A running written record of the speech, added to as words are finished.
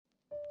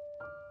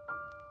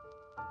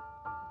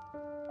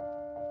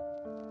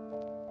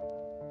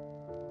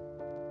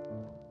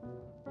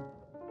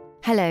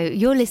Hello,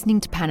 you're listening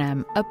to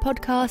Paname, a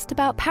podcast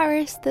about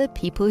Paris, the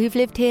people who've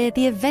lived here,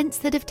 the events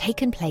that have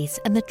taken place,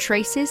 and the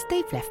traces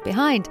they've left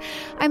behind.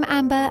 I'm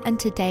Amber, and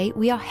today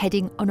we are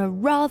heading on a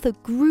rather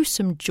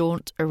gruesome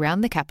jaunt around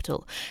the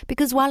capital,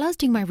 because while I was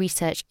doing my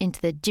research into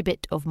the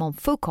gibbet of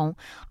Montfaucon,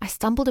 I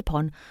stumbled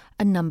upon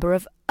a number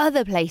of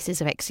other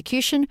places of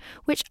execution,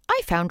 which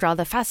I found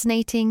rather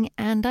fascinating,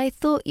 and I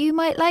thought you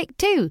might like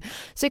too.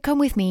 So come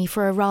with me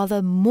for a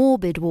rather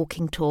morbid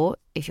walking tour,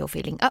 if you're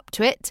feeling up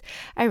to it,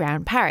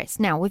 around Paris.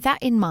 Now, with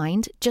that in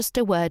mind, just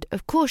a word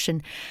of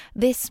caution.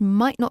 This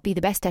might not be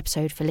the best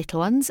episode for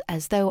little ones,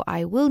 as though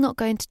I will not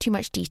go into too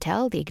much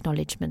detail. The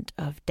acknowledgement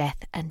of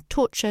death and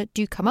torture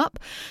do come up,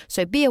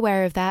 so be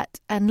aware of that.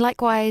 And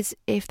likewise,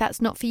 if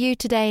that's not for you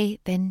today,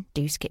 then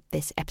do skip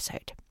this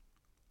episode.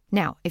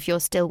 Now, if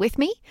you're still with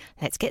me,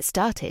 let's get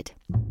started.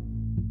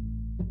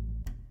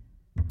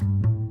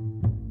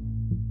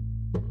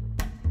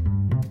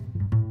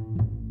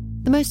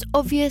 The most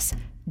obvious,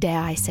 dare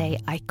I say,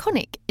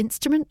 iconic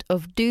instrument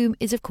of doom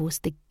is, of course,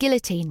 the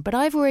guillotine, but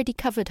I've already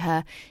covered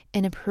her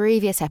in a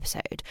previous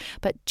episode.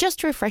 But just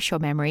to refresh your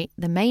memory,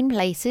 the main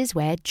places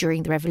where,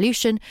 during the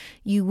Revolution,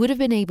 you would have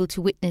been able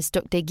to witness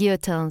Dr.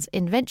 Guillotin's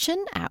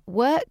invention at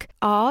work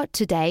are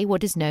today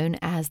what is known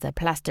as the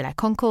Place de la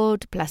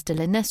Concorde, Place de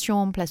la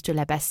Nation, Place de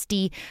la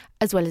Bastille,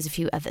 as well as a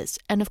few others.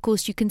 And of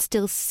course, you can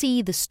still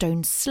see the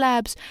stone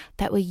slabs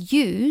that were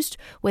used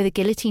where the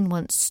guillotine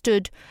once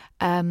stood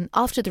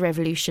after the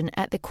Revolution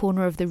at the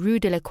corner of the Rue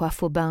de la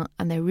Croix-Faubin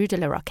and the Rue de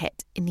la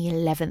Roquette in the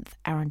 11th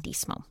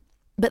arrondissement.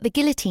 But the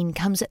guillotine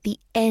comes at the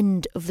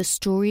end of the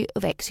story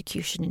of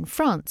execution in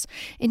France.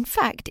 In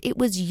fact, it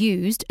was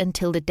used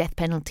until the death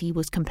penalty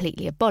was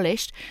completely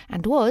abolished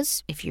and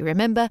was, if you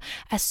remember,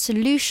 a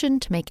solution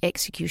to make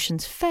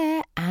executions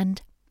fair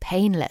and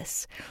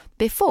painless.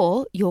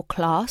 Before, your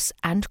class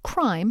and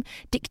crime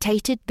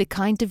dictated the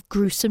kind of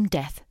gruesome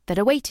death that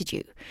awaited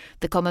you.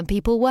 The common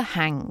people were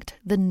hanged,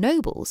 the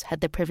nobles had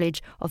the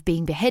privilege of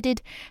being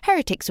beheaded,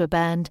 heretics were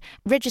burned,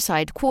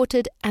 regicide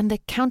quartered, and the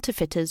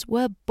counterfeiters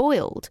were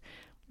boiled.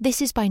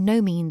 This is by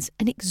no means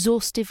an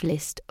exhaustive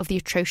list of the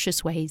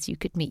atrocious ways you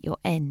could meet your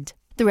end.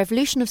 The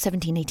Revolution of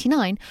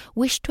 1789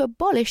 wished to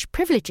abolish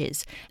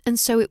privileges, and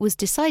so it was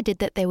decided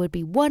that there would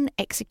be one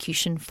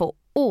execution for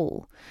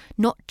all.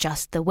 Not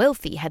just the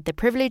wealthy had the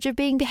privilege of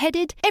being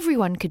beheaded,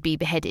 everyone could be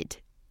beheaded.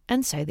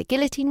 And so the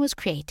guillotine was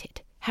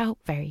created. How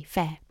very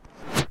fair.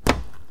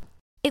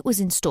 It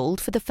was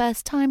installed for the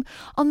first time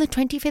on the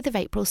 25th of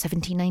April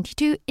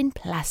 1792 in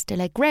Place de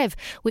la Grève,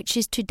 which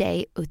is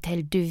today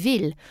Hôtel de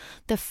Ville.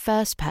 The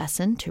first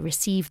person to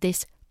receive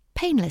this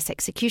painless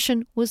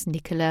execution was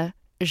Nicolas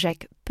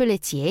Jacques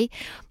Pelletier,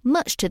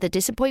 much to the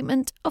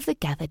disappointment of the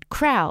gathered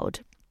crowd.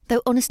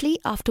 Though honestly,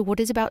 after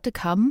what is about to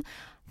come,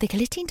 the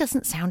guillotine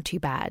doesn't sound too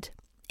bad.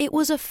 It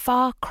was a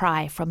far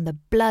cry from the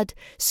blood,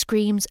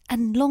 screams,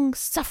 and long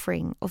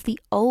suffering of the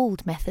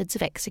old methods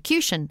of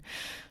execution.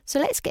 So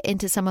let's get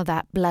into some of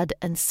that blood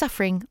and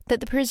suffering that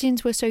the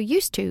Parisians were so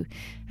used to,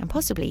 and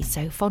possibly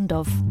so fond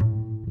of.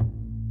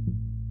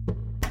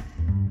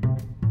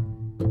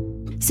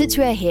 Since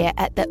we are here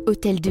at the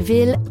Hôtel de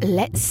Ville,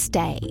 let's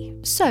stay.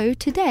 So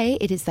today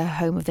it is the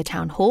home of the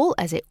town hall,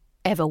 as it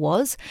ever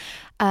was,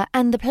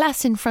 and the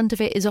place in front of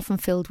it is often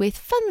filled with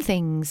fun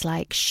things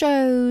like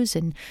shows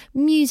and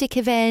music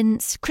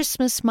events,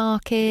 Christmas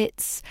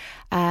markets,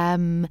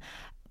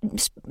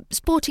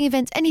 sporting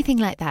events, anything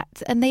like that,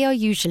 and they are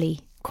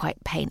usually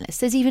quite painless.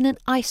 There's even an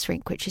ice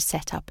rink which is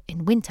set up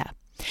in winter.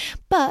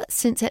 But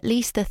since at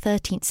least the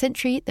 13th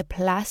century, the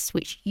Place,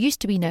 which used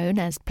to be known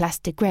as Place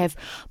de Grève,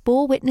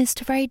 bore witness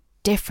to a very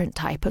different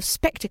type of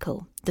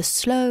spectacle, the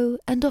slow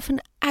and often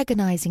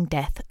agonising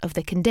death of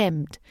the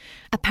condemned.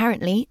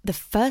 Apparently, the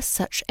first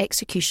such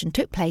execution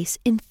took place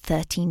in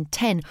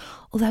 1310,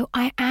 although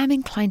I am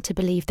inclined to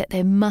believe that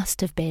there must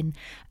have been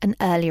an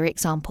earlier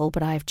example,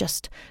 but I've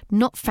just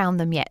not found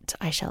them yet.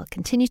 I shall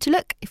continue to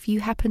look. If you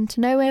happen to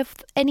know of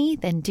any,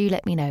 then do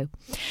let me know.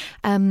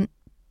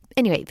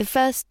 Anyway, the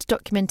first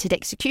documented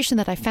execution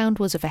that I found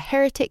was of a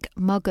heretic,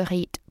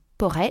 Marguerite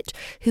Porete,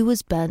 who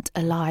was burnt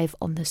alive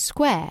on the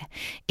square.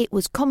 It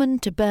was common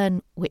to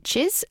burn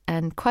witches,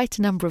 and quite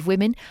a number of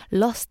women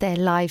lost their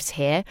lives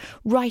here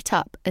right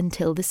up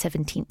until the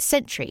 17th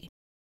century.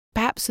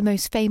 Perhaps the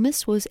most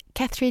famous was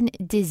Catherine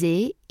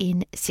Desé in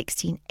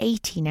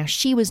 1680. Now,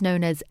 she was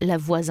known as La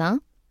Voisin,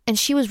 and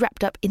she was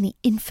wrapped up in the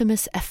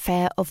infamous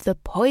affair of the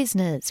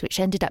poisoners, which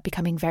ended up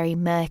becoming very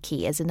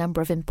murky as a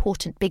number of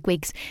important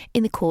bigwigs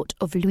in the court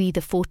of Louis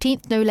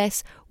XIV, no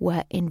less,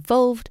 were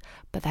involved,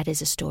 but that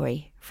is a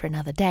story for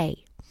another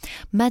day.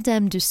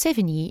 Madame de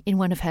Sévigné, in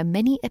one of her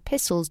many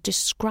epistles,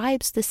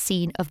 describes the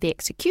scene of the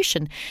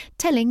execution,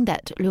 telling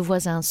that Le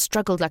Voisin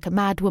struggled like a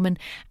madwoman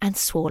and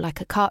swore like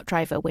a cart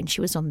driver when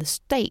she was on the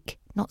stake.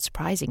 Not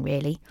surprising,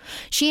 really.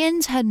 She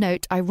ends her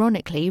note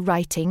ironically,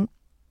 writing,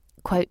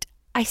 quote,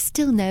 "I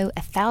still know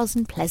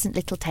 1,000 pleasant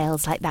little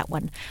tales like that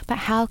one, but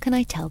how can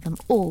I tell them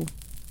all?"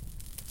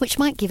 Which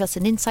might give us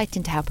an insight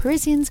into how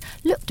Parisians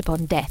looked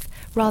upon death,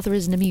 rather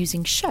as an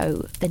amusing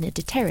show than a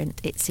deterrent,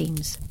 it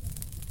seems.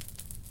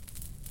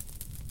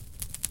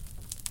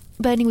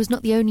 Burning was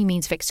not the only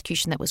means of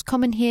execution that was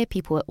common here.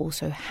 People were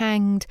also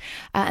hanged,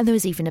 and there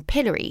was even a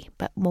pillory,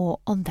 but more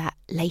on that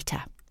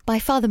later. By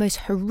far the most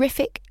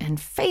horrific and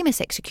famous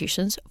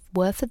executions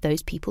were for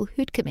those people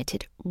who'd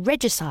committed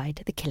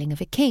regicide, the killing of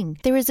a king.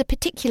 There is a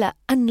particular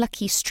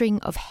unlucky string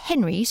of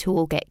Henrys who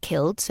all get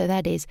killed, so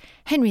that is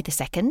Henry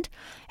II,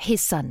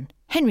 his son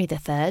Henry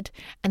III,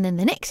 and then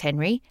the next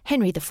Henry,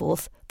 Henry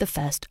IV, the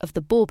first of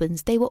the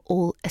Bourbons. They were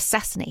all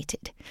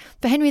assassinated.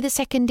 For Henry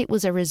II, it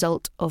was a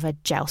result of a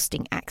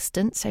jousting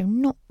accident, so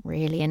not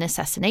really an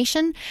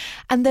assassination,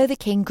 and though the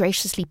king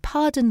graciously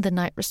pardoned the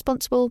knight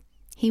responsible,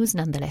 he was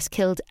nonetheless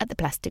killed at the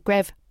Place de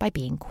Grève by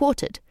being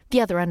quartered. The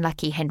other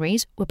unlucky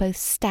Henrys were both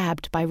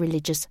stabbed by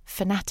religious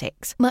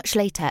fanatics. Much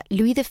later,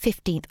 Louis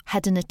XV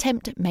had an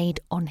attempt made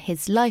on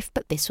his life,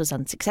 but this was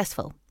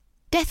unsuccessful.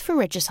 Death for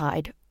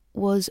regicide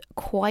was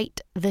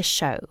quite the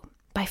show.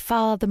 By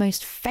far the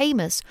most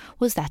famous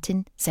was that in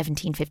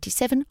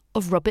 1757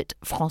 of Robert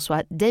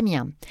François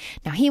d'Amiens.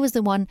 Now, he was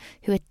the one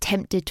who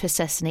attempted to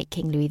assassinate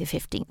King Louis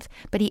XV,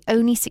 but he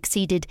only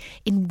succeeded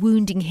in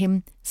wounding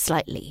him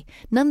slightly.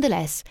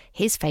 Nonetheless,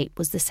 his fate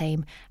was the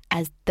same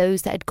as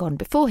those that had gone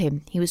before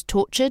him. He was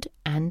tortured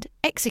and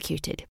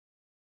executed.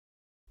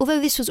 Although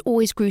this was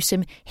always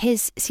gruesome,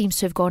 his seems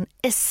to have gone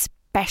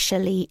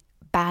especially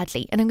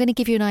badly. And I'm going to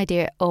give you an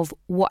idea of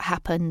what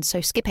happened, so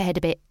skip ahead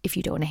a bit if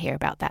you don't want to hear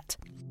about that.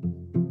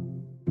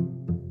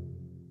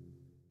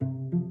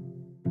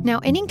 Now,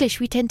 in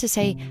English, we tend to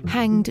say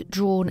hanged,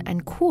 drawn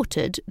and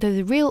quartered, though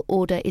the real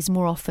order is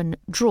more often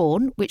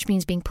drawn, which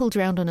means being pulled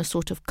around on a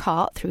sort of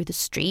cart through the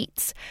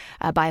streets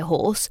by a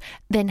horse,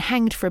 then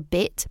hanged for a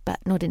bit, but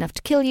not enough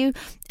to kill you,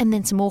 and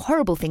then some more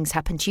horrible things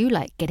happen to you,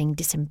 like getting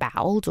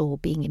disemboweled or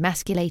being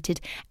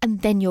emasculated, and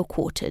then you're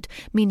quartered,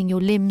 meaning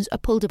your limbs are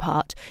pulled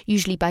apart,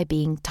 usually by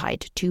being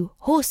tied to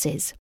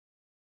horses.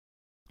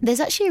 There's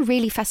actually a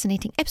really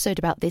fascinating episode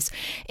about this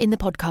in the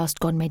podcast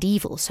Gone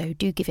Medieval, so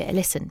do give it a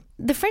listen.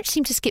 The French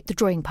seem to skip the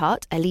drawing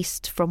part, at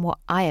least from what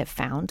I have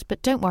found,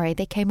 but don't worry,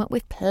 they came up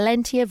with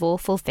plenty of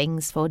awful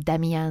things for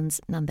Damiens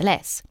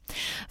nonetheless.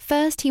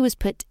 First, he was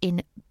put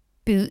in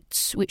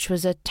boots, which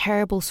was a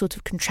terrible sort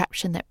of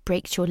contraption that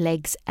breaks your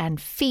legs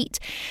and feet.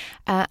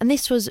 And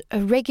this was a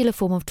regular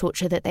form of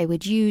torture that they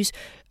would use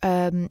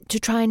to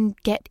try and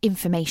get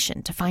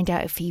information, to find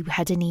out if he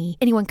had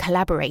anyone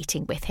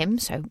collaborating with him.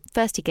 So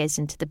first he goes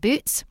into the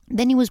boots,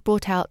 then he was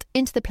brought out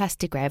into the Place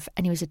de Grève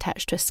and he was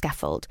attached to a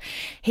scaffold.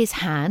 His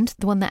hand,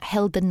 the one that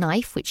held the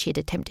knife which he had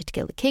attempted to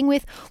kill the king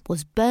with,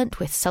 was burnt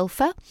with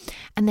sulphur,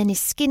 and then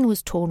his skin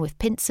was torn with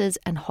pincers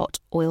and hot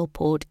oil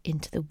poured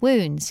into the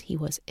wounds. He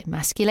was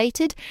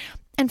emasculated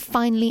and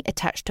finally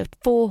attached to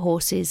 4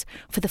 horses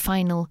for the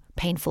final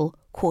painful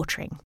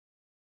quartering.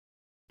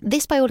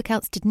 This, by all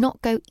accounts, did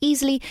not go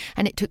easily,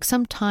 and it took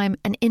some time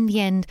and, in the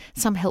end,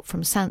 some help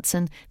from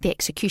Sanson, the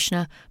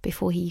executioner,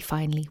 before he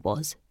finally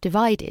was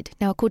divided.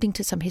 Now, according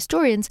to some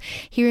historians,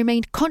 he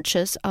remained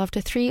conscious after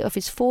 3 of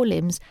his 4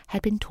 limbs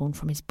had been torn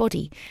from his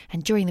body,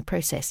 and during the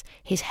process,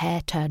 his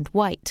hair turned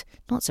white.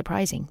 Not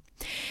surprising.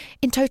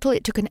 In total,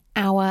 it took an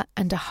hour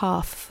and a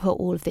half for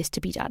all of this to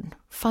be done.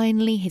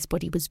 Finally, his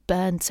body was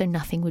burned, so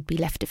nothing would be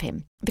left of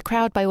him. The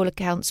crowd, by all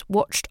accounts,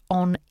 watched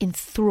on,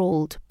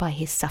 enthralled by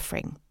his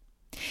suffering.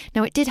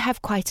 Now, it did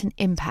have quite an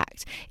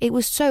impact. It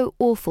was so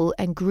awful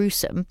and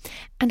gruesome,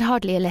 and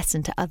hardly a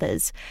lesson to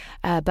others,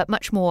 but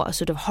much more a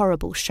sort of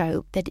horrible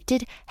show, that it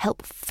did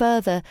help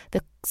further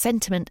the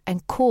sentiment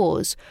and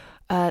cause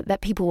that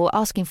people were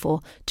asking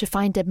for, to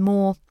find a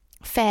more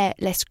fair,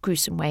 less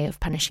gruesome way of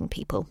punishing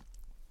people.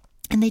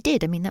 And they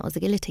did. I mean, that was the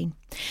guillotine.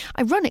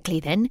 Ironically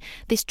then,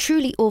 this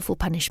truly awful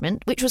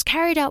punishment, which was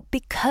carried out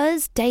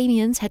because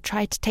Damiens had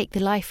tried to take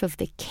the life of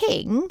the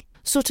king,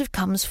 sort of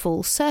comes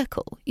full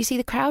circle. You see,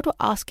 the crowd were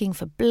asking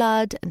for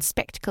blood and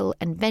spectacle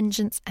and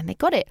vengeance, and they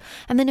got it.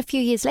 And then a few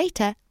years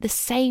later, the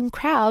same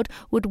crowd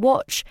would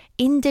watch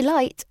in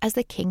delight as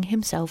the king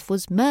himself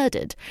was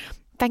murdered.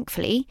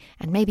 Thankfully,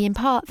 and maybe in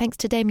part thanks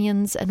to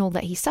Damiens and all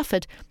that he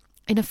suffered,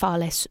 in a far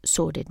less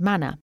sordid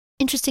manner.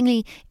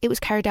 Interestingly, it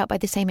was carried out by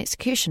the same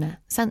executioner,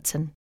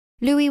 Sanson.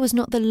 Louis was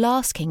not the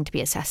last king to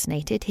be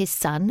assassinated. His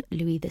son,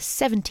 Louis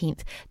XVII,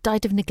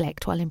 died of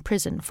neglect while in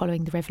prison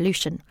following the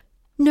revolution.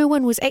 No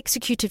one was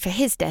executed for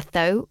his death,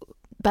 though,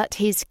 but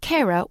his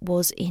carer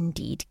was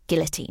indeed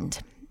guillotined.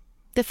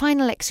 The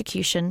final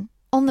execution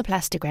on the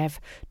Place de Grève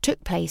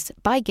took place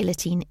by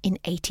guillotine in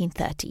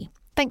 1830.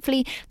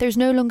 Thankfully, there is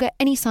no longer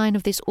any sign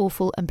of this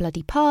awful and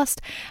bloody past,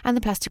 and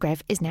the Place de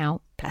Grève is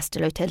now Place de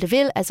l'Hôtel de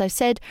Ville, as I've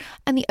said,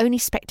 and the only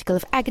spectacle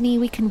of agony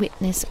we can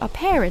witness are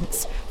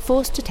parents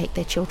forced to take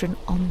their children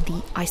on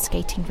the ice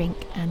skating rink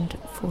and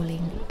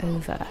falling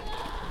over.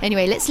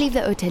 Anyway, let's leave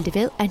the Hôtel de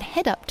Ville and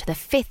head up to the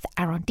 5th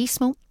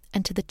arrondissement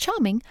and to the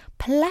charming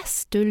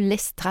Place de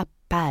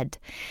l'Estrapade.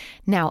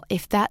 Now,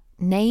 if that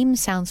name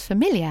sounds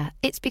familiar,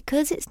 it's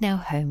because it's now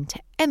home to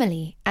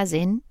Emily, as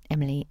in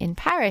Emily in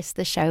Paris,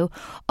 the show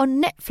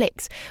on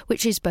Netflix,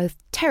 which is both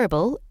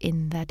terrible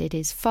in that it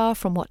is far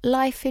from what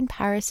life in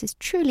Paris is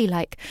truly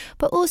like,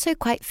 but also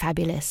quite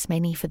fabulous,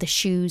 mainly for the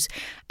shoes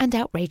and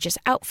outrageous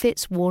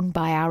outfits worn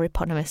by our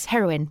eponymous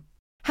heroine.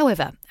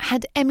 However,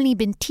 had Emily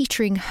been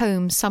teetering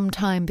home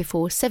sometime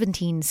before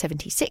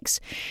 1776,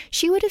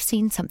 she would have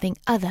seen something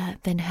other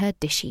than her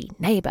dishy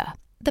neighbour.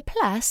 The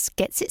Place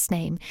gets its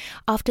name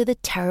after the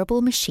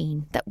terrible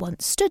machine that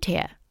once stood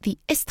here, the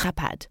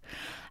estrapade.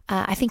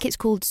 I think it's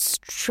called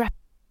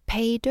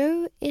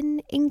strappado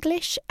in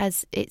English,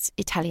 as it's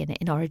Italian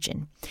in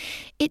origin.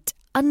 It,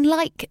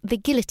 unlike the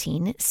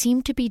guillotine,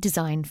 seemed to be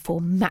designed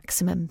for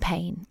maximum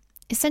pain.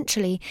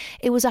 Essentially,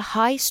 it was a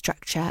high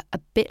structure, a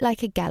bit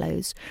like a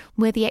gallows,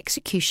 where the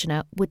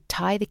executioner would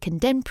tie the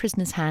condemned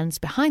prisoner's hands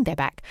behind their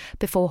back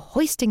before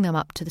hoisting them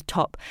up to the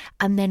top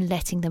and then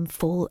letting them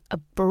fall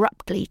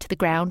abruptly to the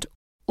ground,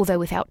 although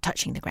without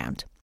touching the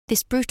ground.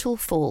 This brutal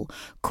fall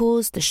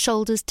caused the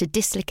shoulders to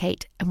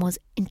dislocate and was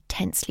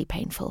intensely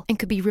painful and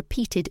could be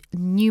repeated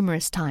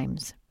numerous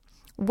times.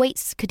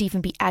 Weights could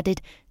even be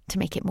added to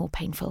make it more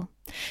painful.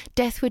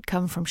 Death would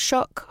come from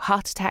shock,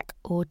 heart attack,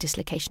 or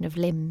dislocation of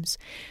limbs.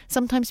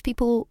 Sometimes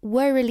people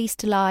were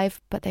released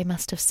alive, but they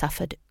must have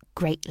suffered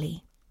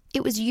greatly.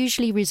 It was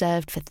usually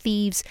reserved for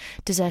thieves,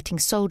 deserting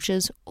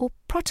soldiers, or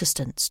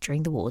Protestants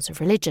during the wars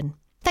of religion.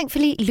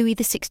 Thankfully, Louis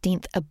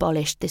XVI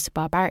abolished this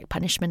barbaric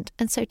punishment,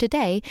 and so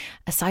today,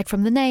 aside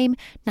from the name,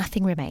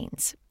 nothing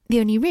remains. The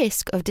only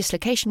risk of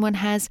dislocation one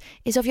has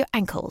is of your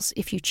ankles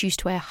if you choose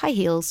to wear high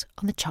heels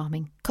on the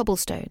charming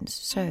cobblestones.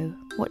 So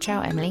watch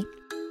out, Emily.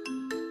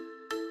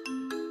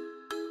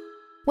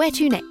 Where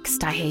to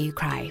next, I hear you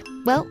cry?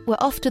 Well, we're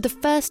off to the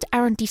first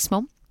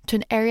arrondissement, to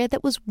an area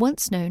that was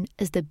once known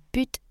as the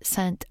Butte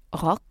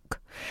Saint-Roch,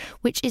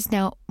 which is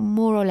now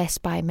more or less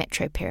by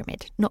Metro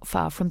Pyramid, not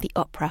far from the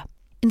Opera.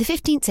 In the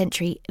 15th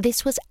century,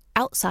 this was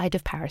outside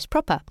of Paris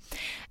proper,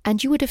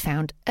 and you would have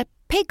found a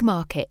pig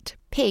market,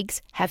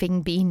 pigs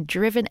having been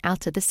driven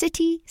out of the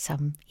city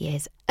some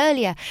years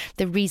earlier.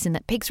 The reason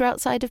that pigs were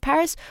outside of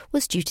Paris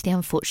was due to the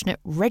unfortunate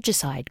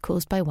regicide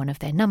caused by one of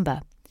their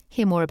number.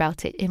 Hear more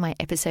about it in my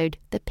episode,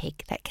 The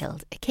Pig That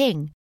Killed a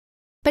King.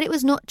 But it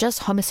was not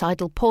just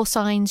homicidal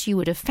porcines you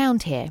would have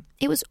found here.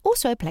 It was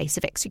also a place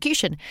of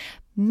execution,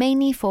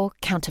 mainly for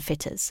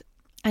counterfeiters.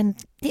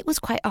 And it was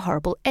quite a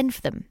horrible end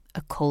for them.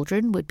 A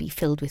cauldron would be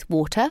filled with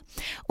water,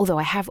 although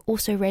I have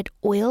also read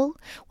oil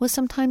was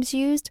sometimes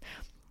used.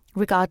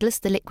 Regardless,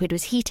 the liquid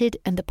was heated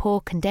and the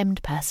poor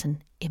condemned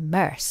person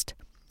immersed.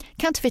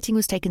 Counterfeiting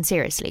was taken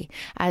seriously,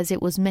 as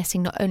it was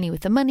messing not only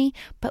with the money,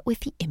 but with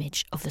the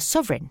image of the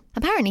sovereign.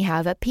 Apparently,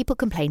 however, people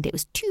complained it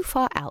was too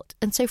far out,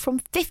 and so from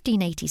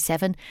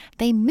 1587,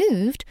 they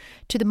moved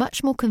to the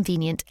much more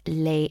convenient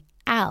Les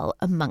Halles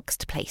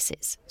amongst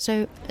places.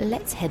 So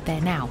let's head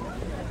there now.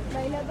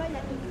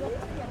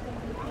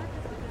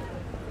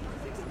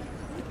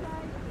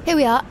 Here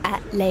we are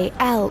at Les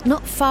Halles,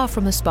 not far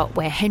from the spot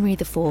where Henry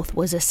IV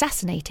was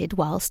assassinated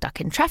while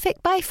stuck in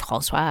traffic by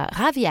François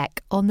Ravaillac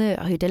on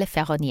the Rue de la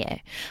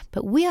Ferronnière.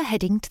 But we are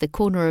heading to the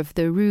corner of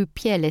the Rue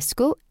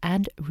Pierre-Lescot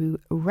and Rue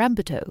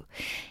Rambuteau.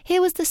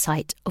 Here was the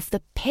site of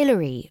the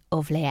Pillory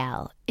of Les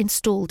Halles,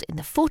 installed in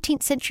the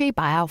 14th century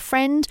by our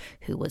friend,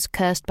 who was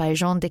cursed by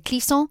Jean de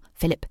Clisson,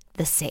 Philip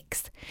VI.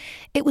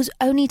 It was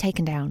only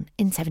taken down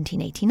in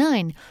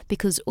 1789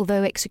 because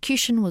although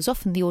execution was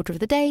often the order of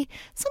the day,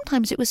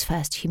 sometimes it was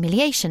first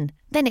humiliation,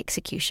 then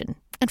execution,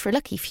 and for a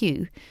lucky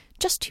few,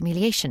 just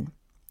humiliation.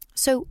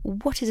 So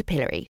what is a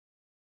pillory?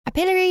 A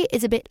pillory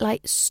is a bit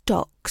like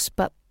stocks,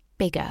 but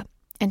bigger.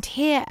 And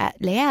here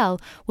at Les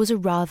Halles was a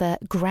rather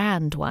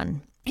grand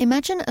one.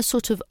 Imagine a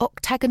sort of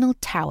octagonal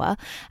tower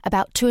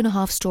about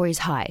 2.5 stories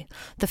high.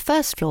 The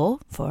first floor,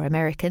 for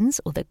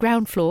Americans, or the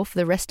ground floor for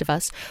the rest of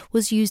us,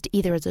 was used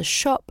either as a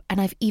shop and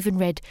I've even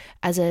read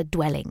as a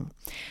dwelling,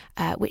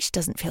 which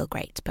doesn't feel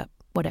great, but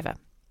whatever.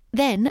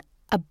 Then,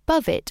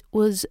 above it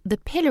was the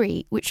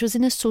pillory, which was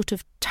in a sort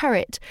of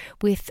turret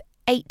with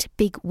 8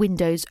 big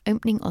windows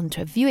opening onto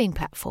a viewing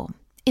platform.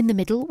 In the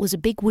middle was a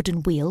big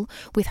wooden wheel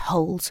with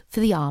holes for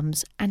the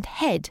arms and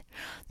head.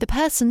 The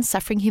person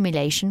suffering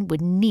humiliation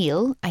would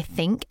kneel, I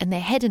think, and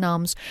their head and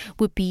arms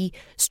would be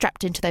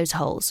strapped into those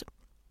holes.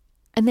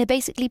 And they're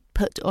basically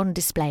put on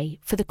display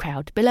for the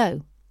crowd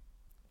below.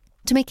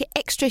 To make it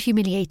extra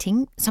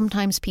humiliating,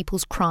 sometimes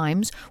people's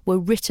crimes were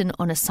written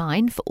on a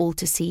sign for all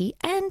to see,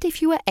 and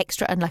if you were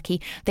extra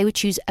unlucky, they would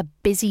choose a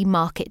busy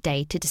market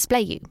day to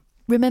display you.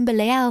 Remember,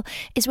 Les Halles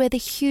is where the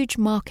huge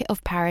market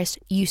of Paris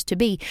used to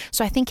be,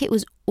 so I think it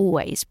was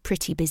always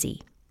pretty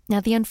busy. Now,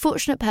 the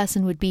unfortunate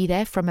person would be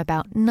there from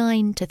about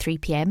 9 to 3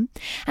 p.m,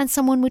 and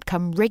someone would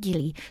come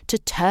regularly to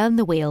turn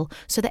the wheel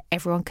so that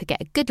everyone could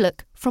get a good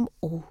look from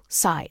all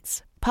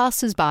sides.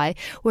 Passers-by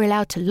were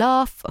allowed to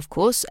laugh, of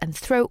course, and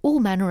throw all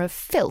manner of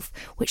filth,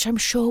 which I'm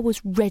sure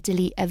was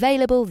readily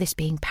available, this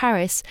being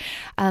Paris,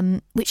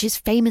 which is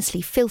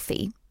famously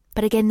filthy.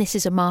 But again, this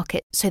is a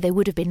market, so there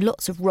would have been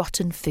lots of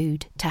rotten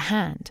food to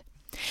hand.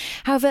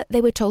 However,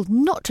 they were told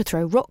not to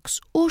throw rocks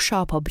or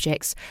sharp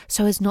objects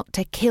so as not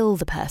to kill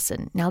the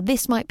person. Now,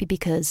 this might be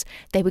because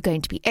they were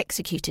going to be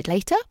executed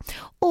later,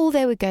 or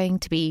they were going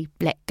to be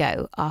let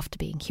go after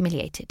being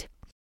humiliated.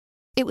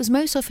 It was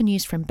most often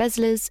used for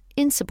embezzlers,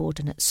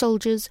 insubordinate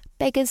soldiers,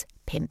 beggars,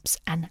 pimps,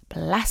 and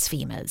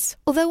blasphemers.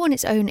 Although on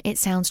its own it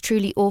sounds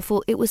truly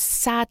awful, it was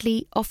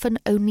sadly often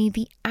only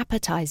the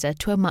appetizer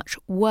to a much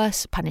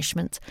worse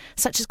punishment,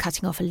 such as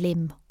cutting off a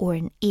limb or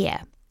an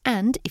ear.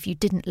 And if you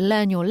didn't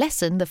learn your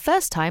lesson the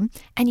first time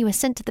and you were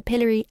sent to the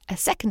pillory a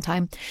second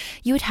time,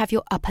 you would have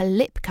your upper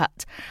lip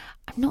cut.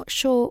 I'm not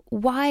sure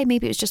why,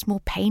 maybe it was just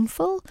more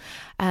painful.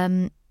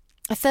 A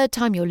third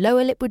time your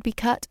lower lip would be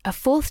cut. A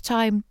fourth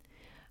time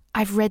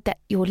I've read that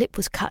your lip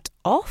was cut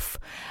off,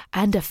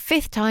 and a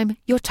fifth time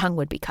your tongue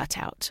would be cut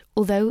out.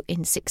 Although in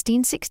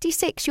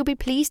 1666 you'll be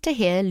pleased to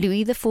hear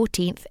Louis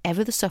XIV,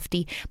 ever the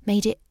softy,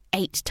 made it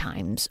 8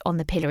 times on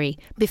the pillory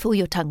before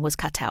your tongue was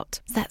cut out.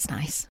 That's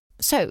nice.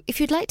 So, if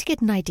you'd like to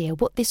get an idea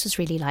what this was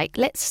really like,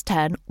 let's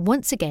turn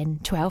once again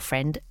to our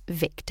friend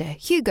Victor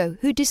Hugo,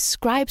 who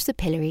describes the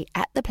pillory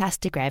at the Place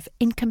de Grève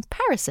in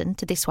comparison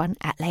to this one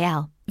at Les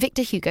Halles.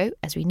 Victor Hugo,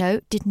 as we know,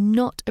 did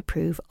not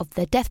approve of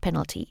the death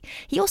penalty.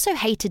 He also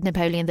hated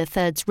Napoleon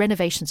III's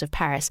renovations of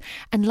Paris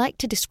and liked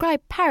to describe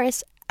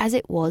Paris as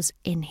it was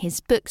in his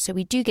book. So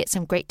we do get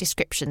some great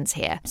descriptions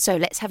here. So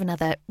let's have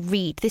another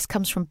read. This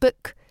comes from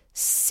book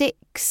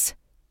 6,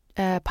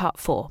 part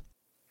 4.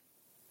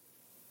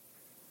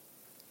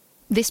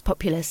 This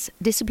populace,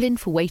 disciplined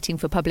for waiting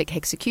for public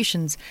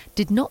executions,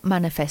 did not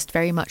manifest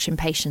very much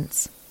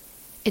impatience.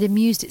 It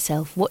amused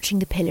itself watching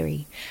the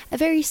pillory, a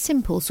very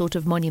simple sort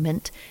of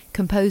monument,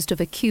 composed of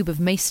a cube of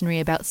masonry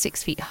about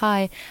 6 feet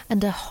high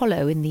and a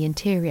hollow in the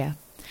interior.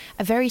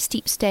 A very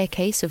steep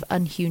staircase of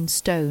unhewn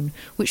stone,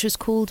 which was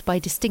called by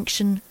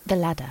distinction the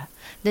ladder,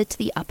 led to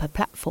the upper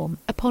platform,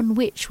 upon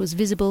which was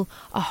visible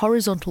a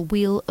horizontal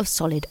wheel of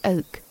solid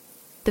oak.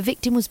 The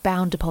victim was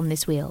bound upon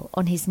this wheel,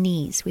 on his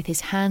knees, with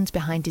his hands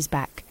behind his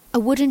back.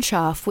 A wooden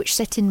shaft which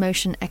set in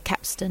motion a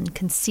capstan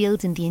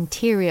concealed in the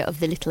interior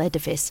of the little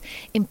edifice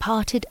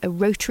imparted a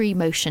rotary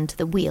motion to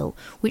the wheel,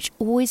 which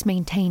always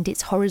maintained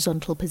its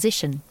horizontal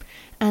position,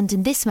 and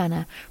in this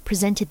manner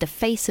presented the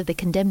face of the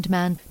condemned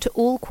man to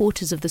all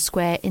quarters of the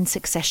square in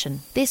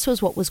succession. This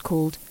was what was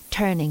called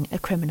turning a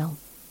criminal.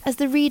 As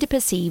the reader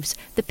perceives,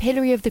 the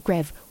pillory of the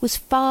Grève was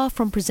far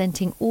from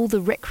presenting all the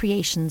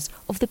recreations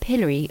of the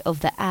pillory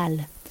of the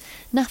Halles.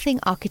 Nothing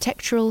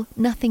architectural,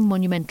 nothing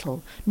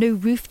monumental, no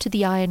roof to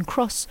the iron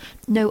cross,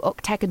 no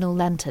octagonal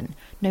lantern,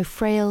 no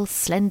frail,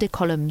 slender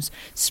columns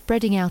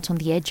spreading out on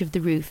the edge of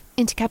the roof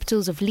into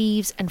capitals of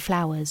leaves and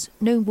flowers,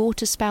 no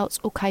waterspouts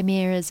or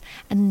chimeras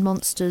and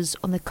monsters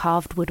on the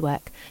carved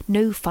woodwork,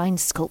 no fine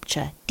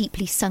sculpture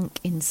deeply sunk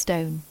in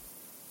stone.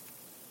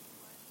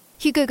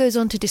 Hugo goes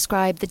on to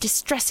describe the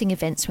distressing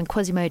events when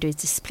Quasimodo is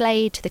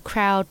displayed to the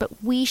crowd,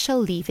 but we shall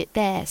leave it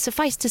there.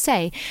 Suffice to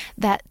say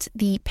that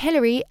the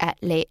pillory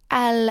at Les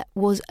Halles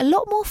was a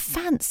lot more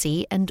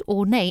fancy and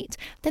ornate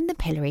than the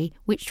pillory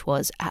which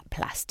was at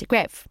Place de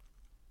Grève.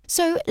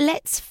 So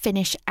let's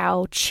finish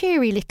our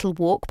cheery little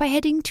walk by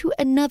heading to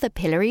another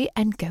pillory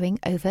and going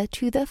over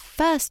to the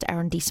first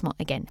arrondissement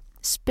again,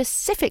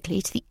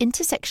 specifically to the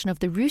intersection of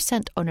the Rue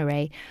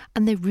Saint-Honoré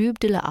and the Rue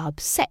de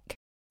l'Arbre Sec.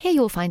 Here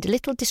you'll find a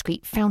little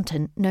discreet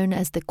fountain known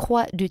as the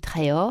Croix du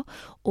Trésor,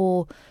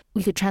 or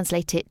we could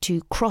translate it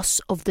to Cross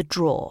of the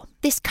Drawer.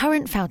 This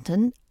current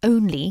fountain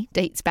only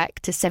dates back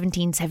to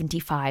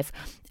 1775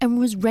 and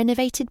was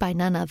renovated by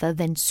none other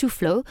than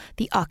Soufflot,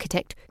 the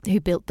architect who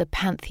built the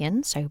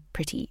Pantheon, so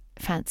pretty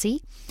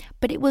fancy,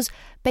 but it was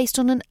based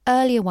on an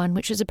earlier one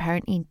which was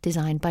apparently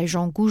designed by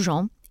Jean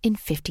Goujon in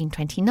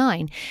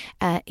 1529.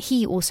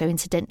 He also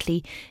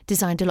incidentally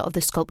designed a lot of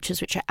the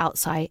sculptures which are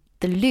outside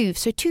the Louvre,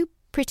 so two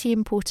pretty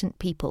important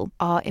people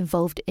are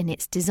involved in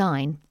its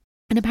design,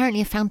 and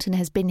apparently a fountain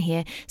has been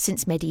here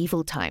since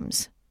medieval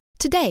times.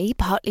 Today,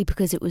 partly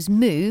because it was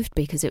moved,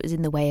 because it was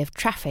in the way of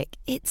traffic,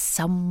 it's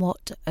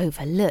somewhat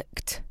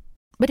overlooked.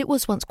 But it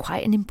was once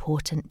quite an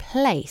important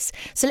place,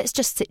 so let's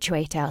just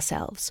situate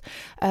ourselves.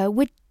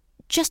 We're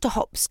just a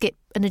hop, skip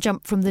and a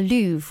jump from the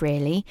Louvre,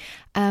 really.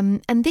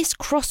 And this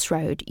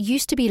crossroad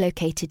used to be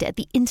located at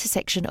the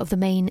intersection of the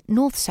main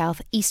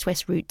north-south,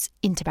 east-west routes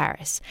into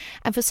Paris.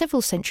 And for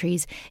several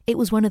centuries, it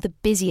was one of the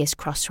busiest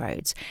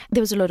crossroads.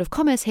 There was a lot of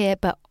commerce here,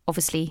 but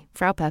obviously,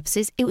 for our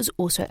purposes, it was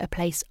also a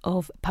place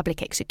of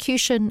public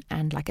execution.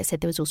 And like I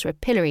said, there was also a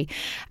pillory.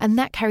 And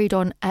that carried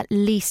on at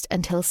least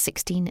until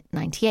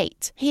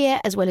 1698. Here,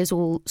 as well as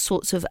all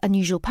sorts of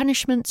unusual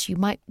punishments, you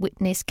might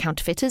witness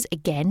counterfeiters,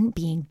 again,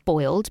 being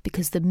boiled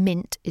because the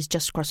Mint is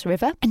just across the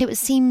river, and it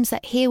seems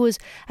that here was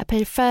a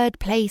preferred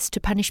place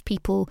to punish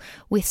people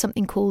with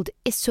something called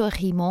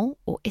essoriment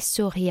or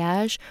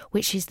essorillage,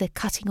 which is the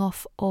cutting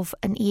off of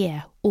an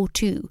ear or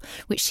two,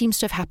 which seems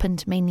to have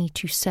happened mainly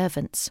to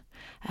servants,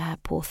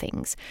 poor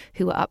things,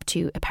 who were up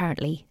to,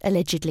 apparently,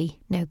 allegedly,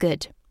 no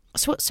good.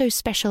 So what's so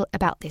special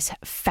about this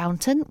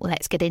fountain? Well,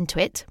 let's get into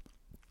it.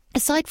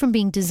 Aside from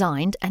being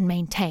designed and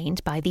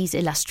maintained by these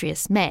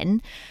illustrious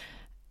men,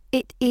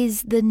 it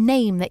is the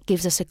name that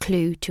gives us a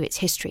clue to its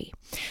history.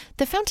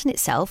 The fountain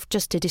itself,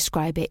 just to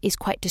describe it, is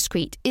quite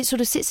discreet. It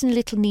sort of sits in a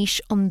little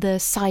niche on the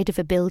side of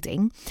a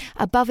building.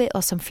 Above it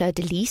are some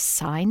fleur-de-lis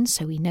signs,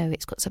 so we know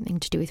it's got something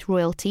to do with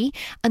royalty.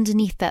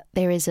 Underneath that,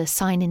 there is a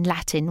sign in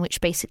Latin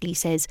which basically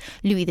says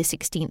Louis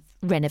XVI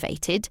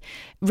renovated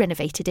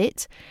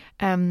it.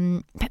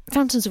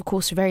 Fountains, of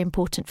course, are very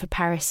important for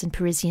Paris and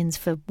Parisians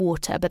for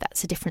water, but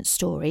that's a different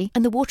story.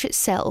 And the water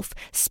itself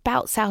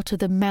spouts out of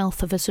the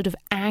mouth of a sort of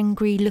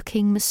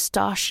angry-looking,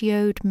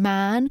 mustachioed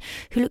man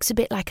who looks a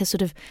bit like a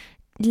sort of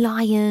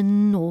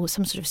lion or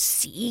some sort of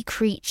sea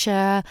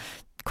creature,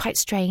 quite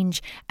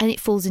strange, and it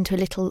falls into a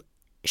little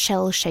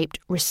shell-shaped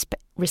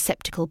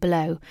receptacle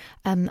below.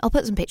 I'll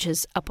put some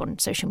pictures up on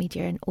social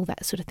media and all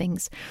that sort of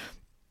things.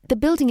 The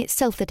building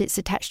itself that it's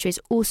attached to is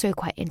also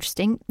quite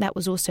interesting. That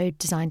was also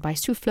designed by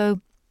Soufflot.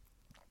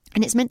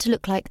 And it's meant to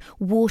look like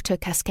water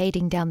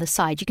cascading down the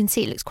side. You can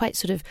see it looks quite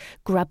sort of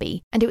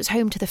grubby. And it was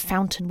home to the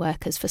fountain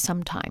workers for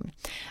some time.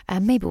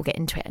 Maybe we'll get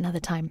into it another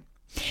time.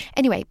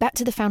 Anyway, back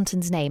to the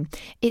fountain's name.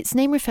 Its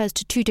name refers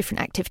to two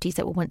different activities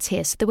that were once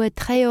here. So the word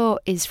Tréhort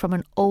is from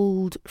an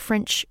old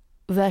French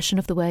version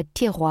of the word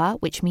tiroir,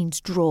 which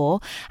means drawer.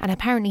 And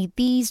apparently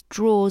these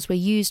drawers were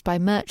used by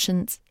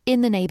merchants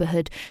in the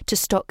neighbourhood to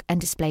stock and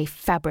display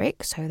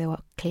fabric. So there were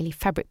clearly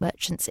fabric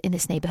merchants in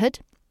this neighbourhood.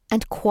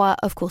 And croix,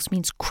 of course,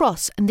 means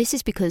cross. And this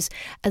is because,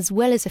 as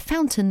well as a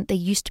fountain, there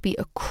used to be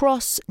a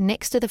cross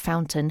next to the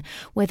fountain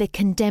where the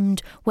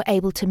condemned were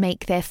able to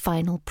make their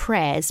final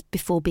prayers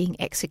before being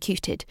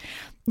executed.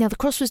 Now, the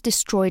cross was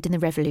destroyed in the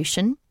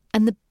Revolution,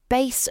 and the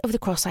base of the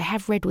cross, I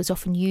have read, was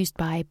often used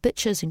by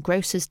butchers and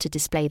grocers to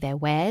display their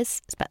wares,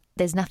 but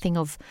there's nothing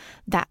of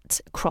that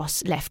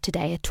cross left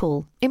today at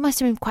all. It must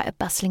have been quite a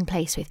bustling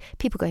place with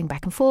people going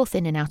back and forth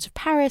in and out of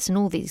Paris and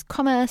all these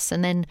commerce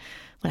and then,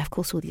 well, of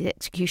course, all these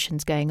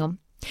executions going on.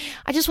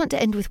 I just want to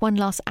end with one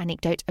last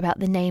anecdote about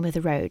the name of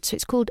the road. So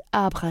it's called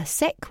Arbre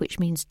Sec, which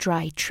means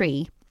dry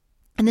tree.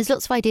 And there's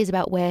lots of ideas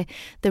about where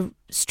the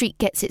street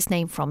gets its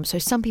name from. So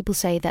some people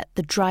say that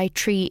the dry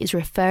tree is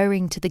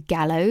referring to the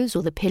gallows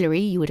or the pillory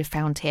you would have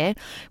found here,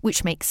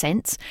 which makes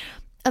sense.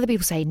 Other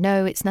people say,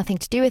 no, it's nothing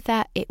to do with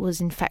that. It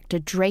was, in fact, a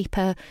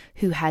draper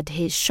who had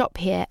his shop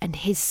here and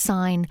his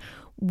sign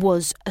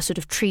was a sort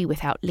of tree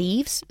without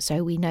leaves.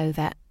 So we know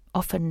that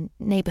often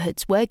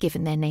neighbourhoods were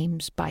given their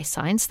names by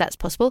signs, so that's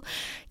possible.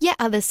 Yet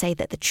others say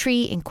that the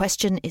tree in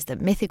question is the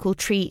mythical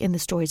tree in the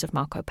stories of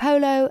Marco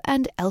Polo,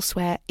 and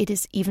elsewhere it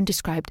is even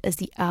described as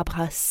the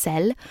arbre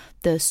sel,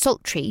 the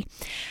salt tree,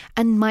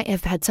 and might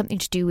have had something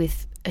to do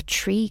with a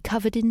tree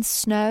covered in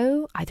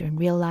snow, either in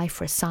real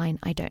life or a sign,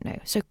 I don't know.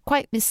 So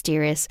quite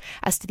mysterious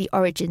as to the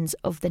origins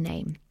of the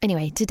name.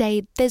 Anyway,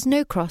 today there's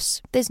no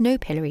cross, there's no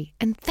pillory,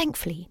 and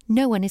thankfully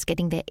no one is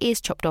getting their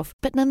ears chopped off.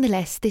 But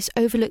nonetheless, this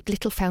overlooked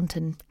little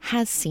fountain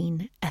has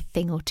seen a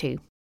thing or two.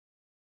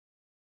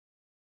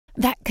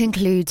 That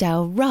concludes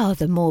our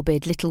rather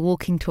morbid little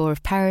walking tour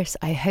of Paris.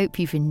 I hope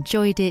you've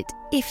enjoyed it.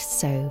 If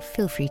so,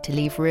 feel free to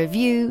leave a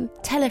review,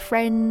 tell a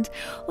friend,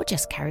 or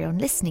just carry on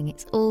listening.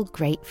 It's all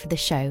great for the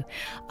show.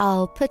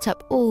 I'll put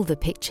up all the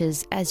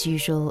pictures as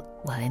usual,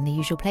 in the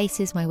usual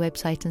places, my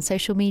website and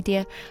social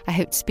media. I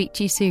hope to speak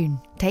to you soon.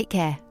 Take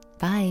care.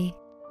 Bye.